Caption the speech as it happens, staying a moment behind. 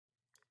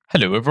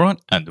Hello everyone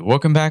and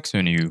welcome back to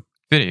a new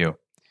video.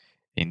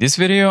 In this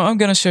video, I'm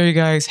gonna show you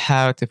guys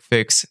how to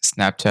fix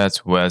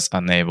Snapchat was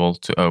unable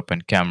to open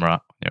camera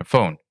on your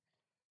phone.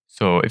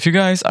 So if you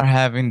guys are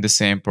having the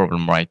same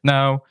problem right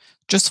now,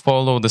 just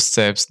follow the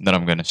steps that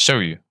I'm gonna show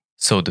you.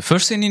 So the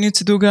first thing you need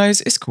to do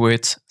guys is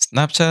quit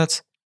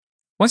Snapchat.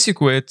 Once you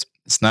quit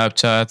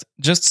Snapchat,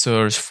 just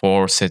search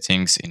for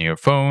settings in your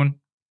phone.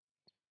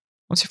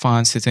 Once you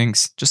find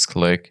settings, just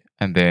click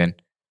and then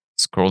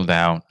scroll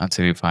down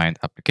until you find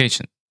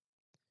application.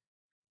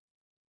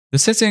 The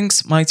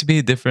settings might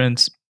be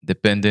different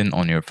depending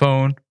on your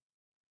phone.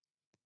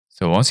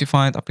 So once you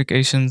find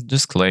applications,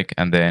 just click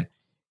and then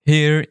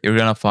here you're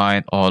gonna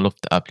find all of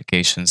the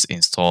applications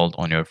installed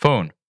on your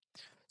phone.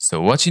 So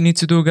what you need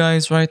to do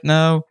guys right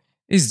now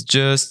is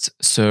just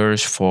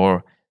search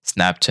for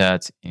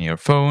Snapchat in your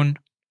phone.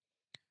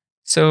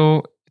 So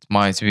it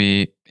might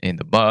be in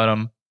the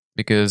bottom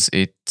because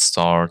it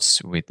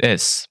starts with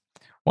S.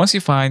 Once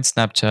you find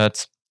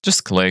Snapchat,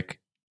 just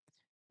click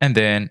and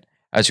then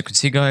as you can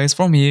see guys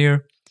from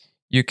here,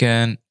 you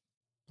can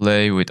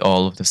play with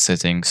all of the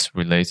settings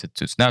related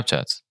to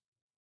Snapchat.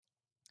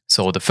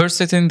 So the first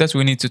setting that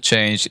we need to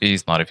change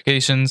is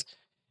notifications.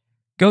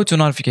 Go to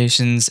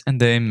notifications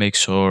and then make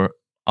sure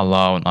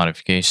allow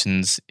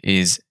notifications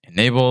is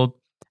enabled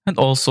and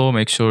also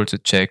make sure to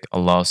check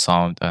allow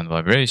sound and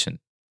vibration.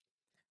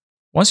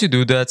 Once you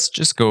do that,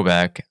 just go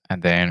back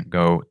and then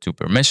go to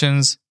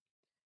permissions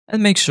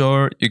and make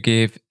sure you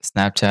give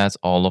Snapchat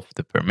all of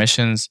the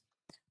permissions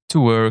to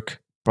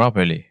work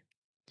properly.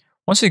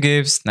 Once you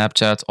give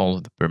Snapchat all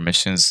of the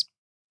permissions,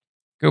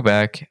 go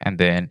back and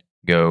then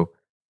go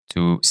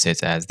to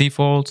set as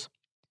default.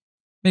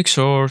 Make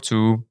sure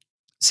to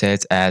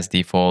set as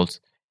default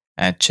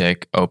and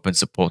check open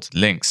supported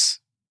links.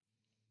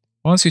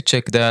 Once you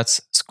check that,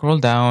 scroll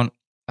down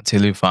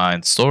until you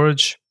find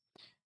storage.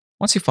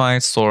 Once you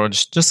find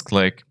storage, just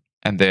click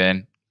and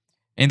then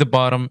in the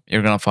bottom,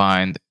 you're gonna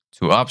find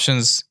two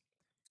options,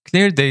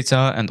 clear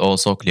data and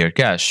also clear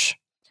cache.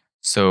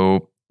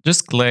 So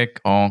just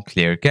click on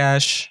clear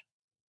cache.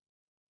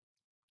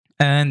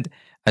 And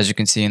as you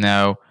can see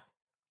now,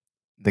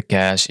 the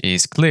cache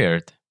is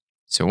cleared.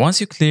 So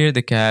once you clear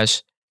the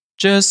cache,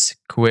 just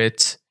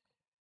quit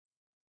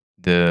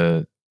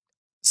the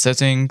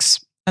settings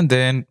and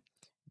then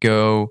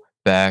go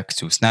back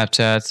to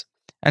Snapchat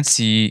and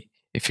see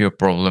if your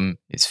problem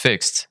is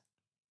fixed.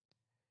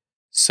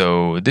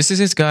 So this is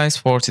it guys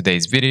for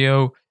today's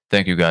video.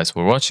 Thank you guys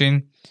for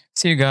watching.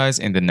 See you guys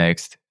in the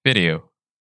next video.